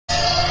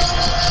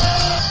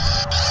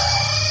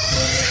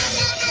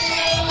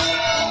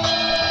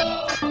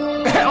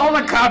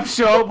cops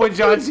show up when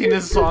John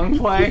Cena's song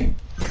play?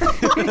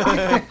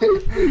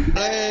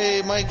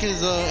 Hey, Mike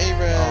is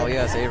A-Rab. Oh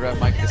yes, A-Rab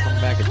Mike is coming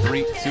back in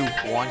 3, 2,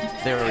 1.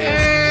 There he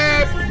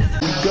is.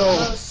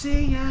 Go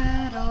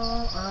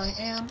Seattle, I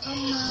am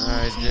a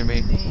Alright,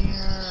 Jimmy.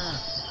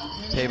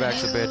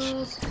 Payback's a bitch.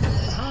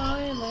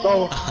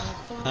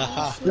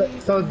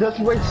 So just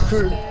wait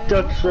for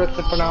just for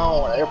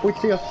now. If we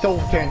see a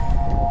token,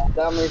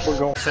 that means we're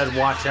going. Said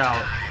watch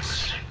out.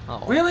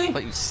 Oh, Really?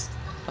 I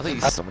thought you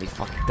used so many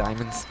fucking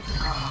diamonds.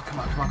 Oh, come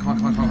on.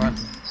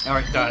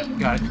 Alright, got it.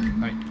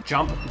 Alright,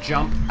 jump,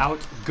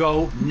 out,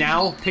 go,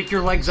 now, pick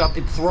your legs up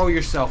and throw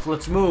yourself.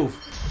 Let's move.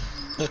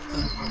 Yes,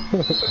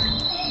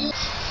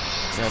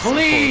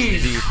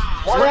 Please!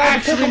 We're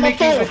actually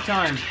making good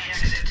time.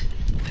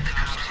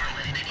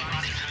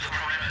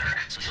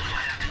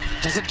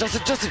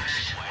 Justin!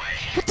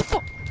 What the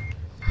fuck?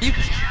 You...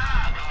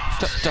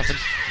 Justin.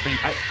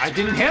 I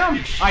didn't hit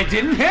him!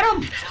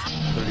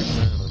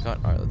 30% of the cut.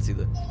 Alright, let's see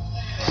the...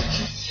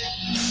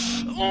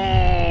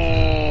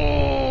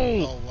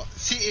 Oh!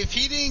 See, if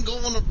he didn't go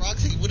on the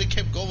rocks, he would have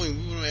kept going.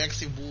 We would have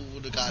actually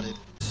got it.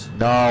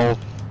 No.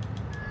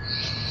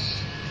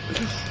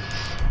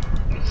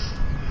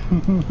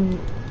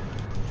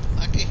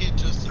 I can hit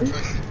Justin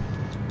Preston.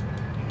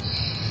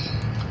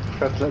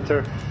 Press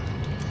enter.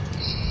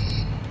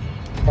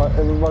 Alright,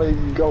 everybody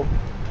go.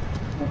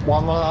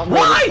 One more.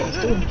 Why?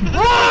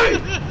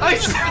 I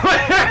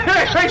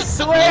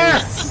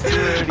swear!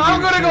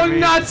 I'm gonna go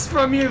nuts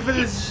from you for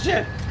this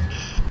shit!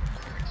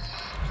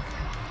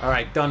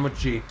 Alright, done with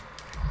G.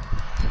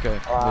 Okay,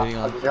 waiting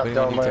on you,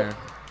 Taryn.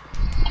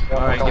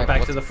 Alright, get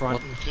back to the front.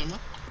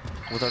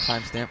 With our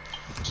timestamp.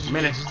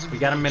 Minute. We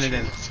got a minute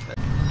in.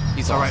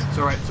 He's alright.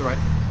 Remember,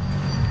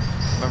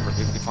 if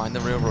you find the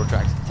railroad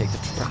tracks, take the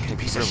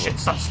Piece of shit,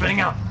 stop spinning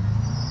out!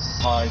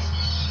 Hi.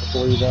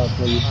 Before you die,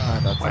 please.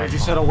 Why did you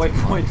set a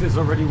waypoint? There's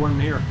already one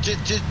here.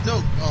 Just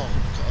no. Oh,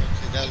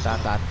 okay,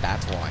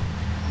 that's why.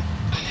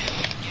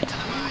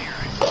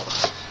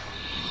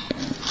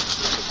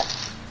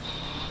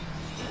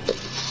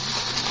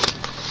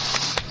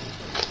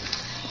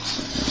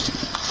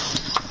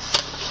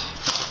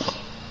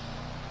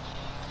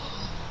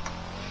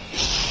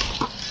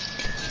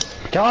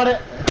 Got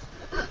it.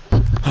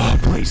 Oh,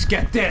 please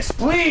get this!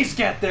 Please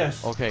get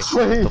this! Okay,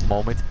 the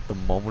moment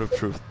of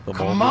truth.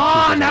 Come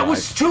on, that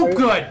was too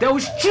good! That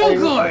was too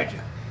good!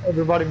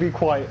 Everybody be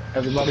quiet.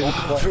 Everybody be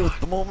quiet.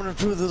 The moment of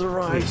truth is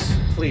arrived.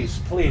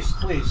 Please.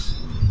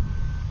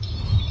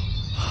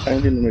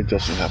 I'm gonna make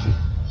Justin happy.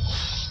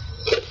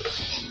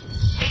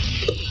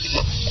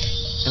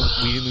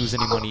 And we didn't lose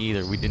any money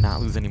either. We did not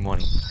lose any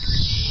money.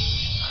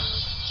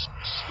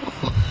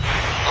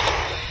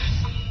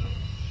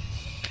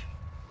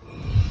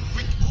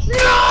 No!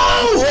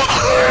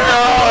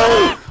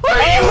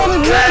 Are you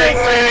kidding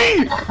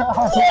me?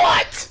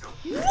 What?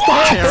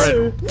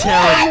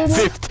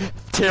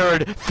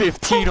 Taryn,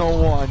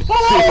 1501,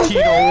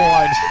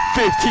 1501,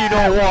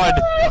 1501,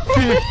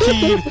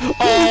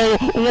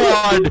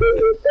 1501.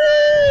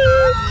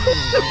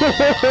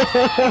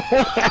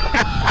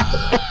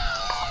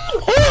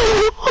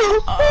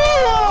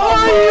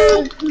 Are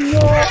you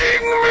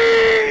kidding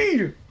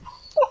me?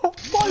 Oh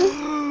my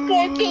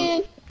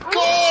fucking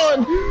god!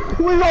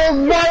 We are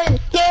right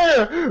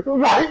there!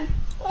 Right?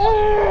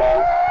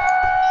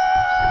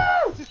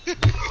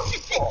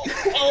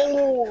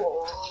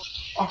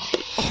 I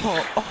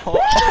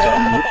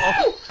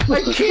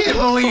can't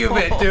believe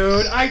it,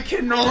 dude. I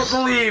cannot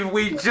believe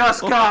we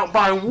just got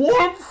by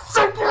 1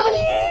 second.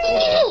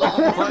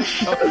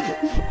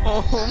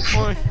 Oh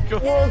my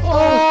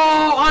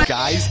god.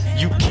 Guys,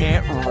 you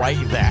can't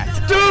write that.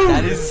 Dude!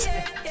 That is...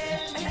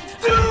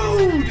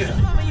 Dude!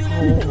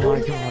 Oh my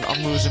god,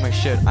 I'm losing my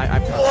shit. I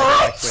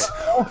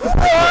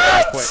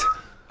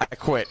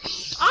quit.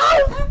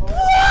 Oh,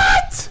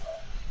 what?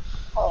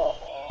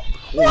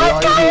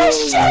 What kind of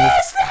shit is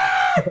that?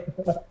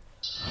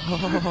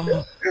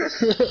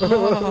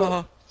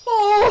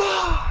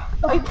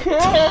 I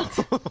can't.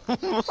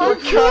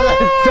 Okay,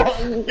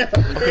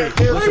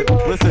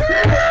 listen.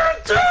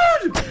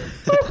 Dude!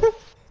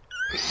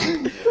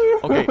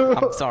 Okay,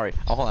 I'm sorry.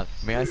 Oh, hold on.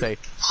 May I say,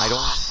 I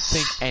don't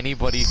think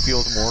anybody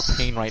feels more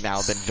pain right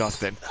now than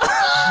Justin.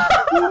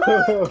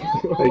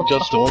 Hey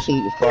Justin, want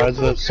some fries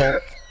with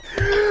salt?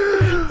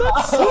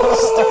 That's so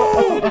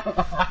stupid!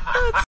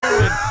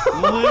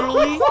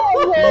 Literally,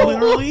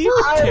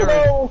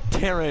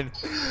 Taryn,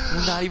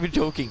 we're not even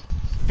joking.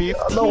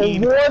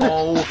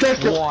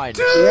 1501.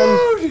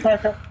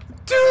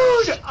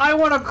 Dude, I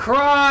wanna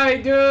cry,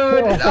 dude.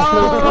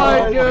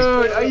 Oh,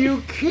 dude, are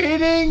you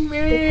kidding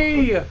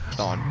me?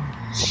 Come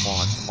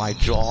on, my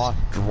jaw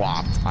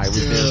dropped. I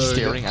was there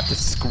staring at the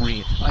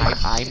screen.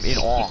 I'm in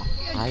awe.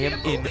 I am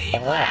in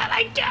awe.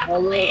 I can't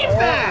believe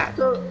that.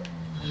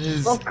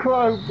 I'm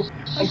crying.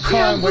 I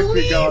can't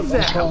believe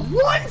that.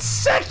 1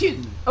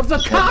 second of the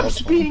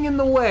cops being in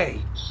the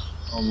way.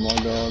 Oh my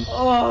god.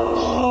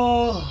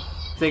 Oh.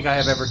 think I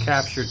have ever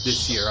captured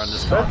this year on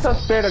this This console.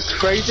 has been a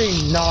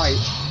crazy night.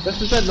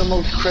 This has been the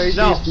most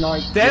craziest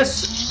night.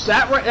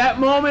 That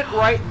moment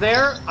right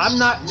there, I'm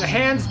not,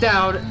 hands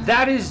down,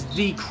 that is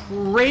the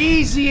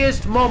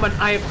craziest moment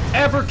I have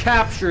ever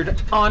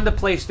captured on the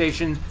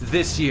PlayStation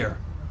this year.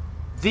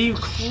 The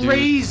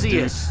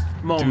craziest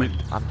moment.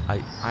 Dude,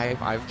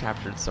 I've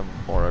captured some,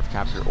 or I've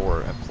captured,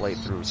 or have played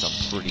through some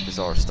pretty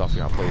bizarre stuff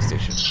here on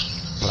PlayStation,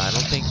 but I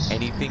don't think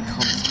anything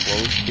comes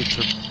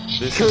close.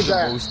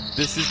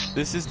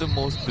 This is the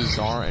most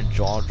bizarre and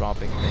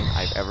jaw-dropping thing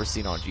I've ever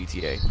seen on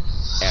GTA,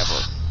 ever.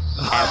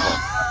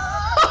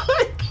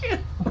 I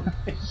can't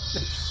believe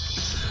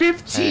this.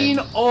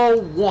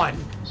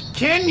 1501.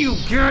 Can you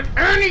get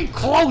any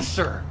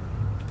closer?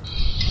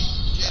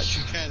 Yes,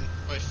 you can.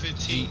 By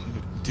 15.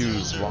 Dude,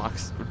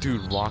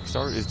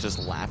 Rockstar is just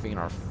laughing in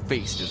our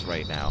faces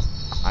right now.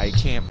 I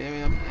can't.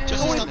 Just There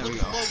stop we looking go.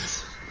 for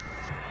bugs.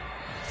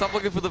 Stop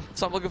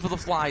looking for the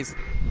flies.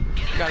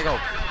 You gotta go.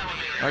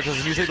 Alright,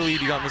 Justin, you take the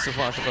lead. You got Mr.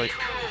 Flashlight.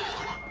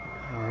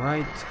 All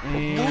right, and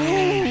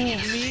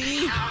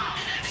Me?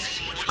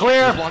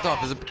 clear. It's blocked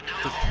off.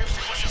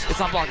 It's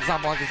not blocked. It's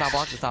not blocked. It's not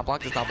blocked. It's not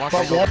blocked. It's not blocked.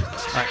 But Go. what? All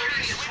right.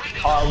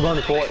 I'm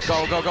running for it.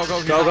 Go.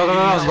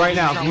 Go, right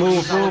now.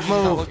 Move.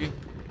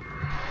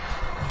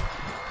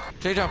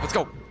 Change up. Let's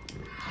go.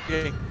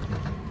 Okay.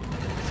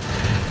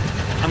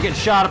 I'm getting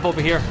shot up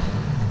over here.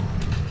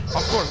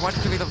 Of course. Why don't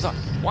you give me thumbs up?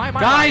 Why am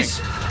I Guys!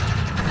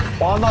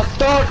 Why am I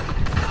stuck?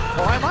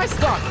 lagging? Why am I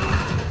stuck?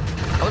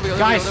 Oh, there we go.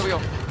 Guys. There we go.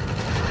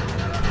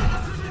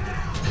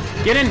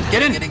 Get in.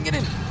 Get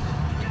in.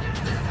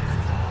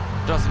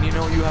 Justin, you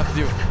know what you have to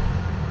do.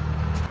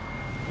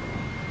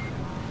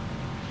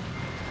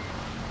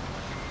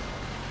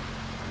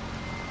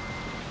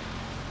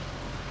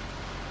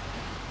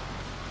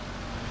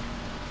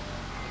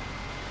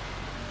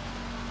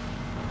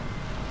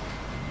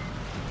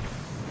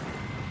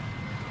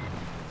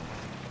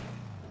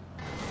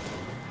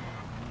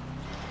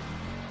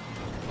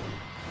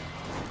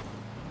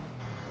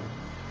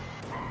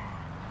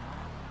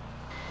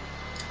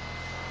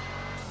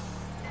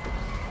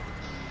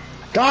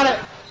 Got it!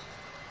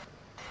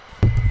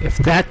 If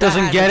that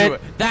doesn't get it,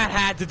 That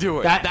had to do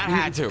it. That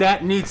had to.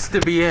 That needs to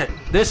be it.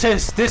 This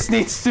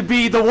needs to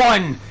be the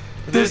one.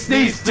 This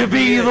needs to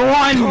be the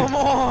one. Come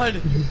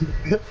on!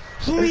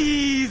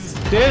 Please!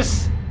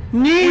 This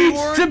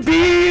needs to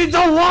be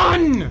the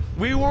one.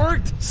 We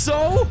worked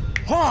so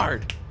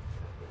hard!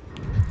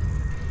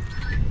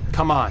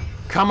 Come on.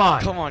 Come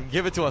on,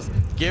 give it to us.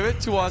 Give it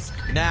to us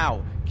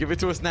now. Give it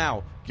to us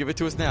now.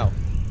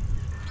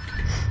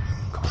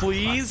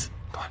 Please?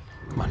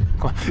 Come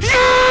on.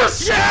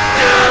 Yes!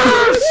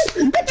 Yes!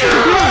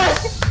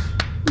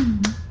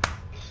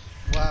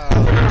 Wow,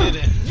 you did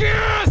it.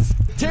 Yes!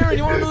 Taryn,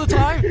 you want to know the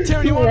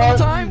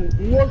time?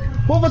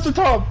 What was the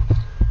time?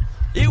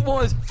 It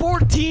was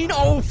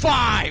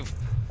 14:05.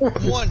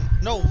 One.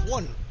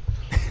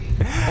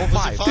 Oh,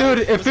 5. Dude,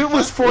 if it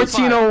was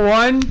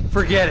 1401,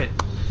 forget it.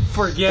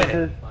 Forget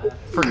it.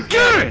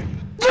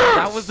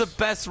 That was the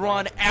best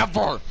run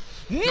ever.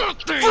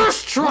 Nothing.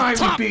 First try,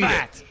 will we beat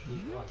that. it.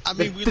 I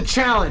mean, The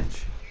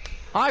challenge.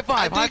 High five.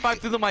 I think- High five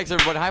through the mics,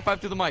 everybody. High five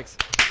through the mics.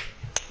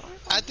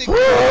 I think we're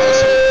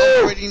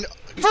also upgrading,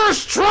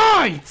 First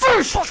try.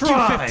 Fuck you,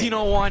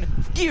 1501.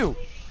 Fuck you.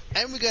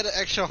 and we got an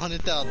extra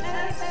 100,000.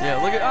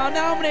 Yeah, look at. Oh,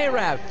 now I'm an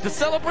Arab. To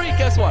celebrate,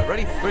 guess what?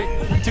 Ready? 3,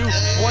 2,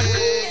 1.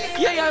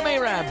 Yeah, I'm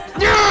Arab.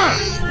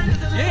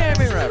 Yeah,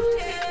 I'm Arab.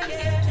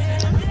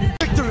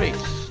 Victory.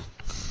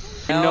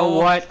 You know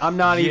what? I'm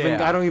not even.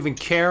 Yeah. I don't even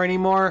care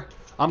anymore.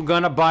 I'm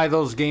gonna buy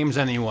those games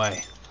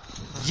anyway.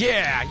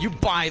 Yeah, you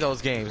buy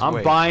those games. I'm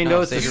Wait, buying no,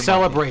 those to save your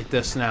celebrate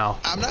this now.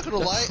 I'm not gonna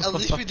lie, at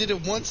least we did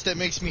it once. That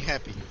makes me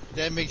happy.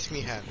 money.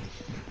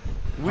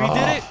 We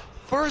did it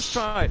first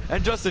try.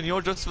 And Justin, you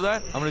know, just for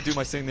that, I'm gonna do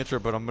my signature,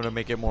 but I'm gonna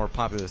make it more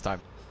popular this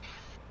time.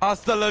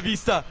 Hasta la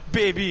vista,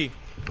 baby.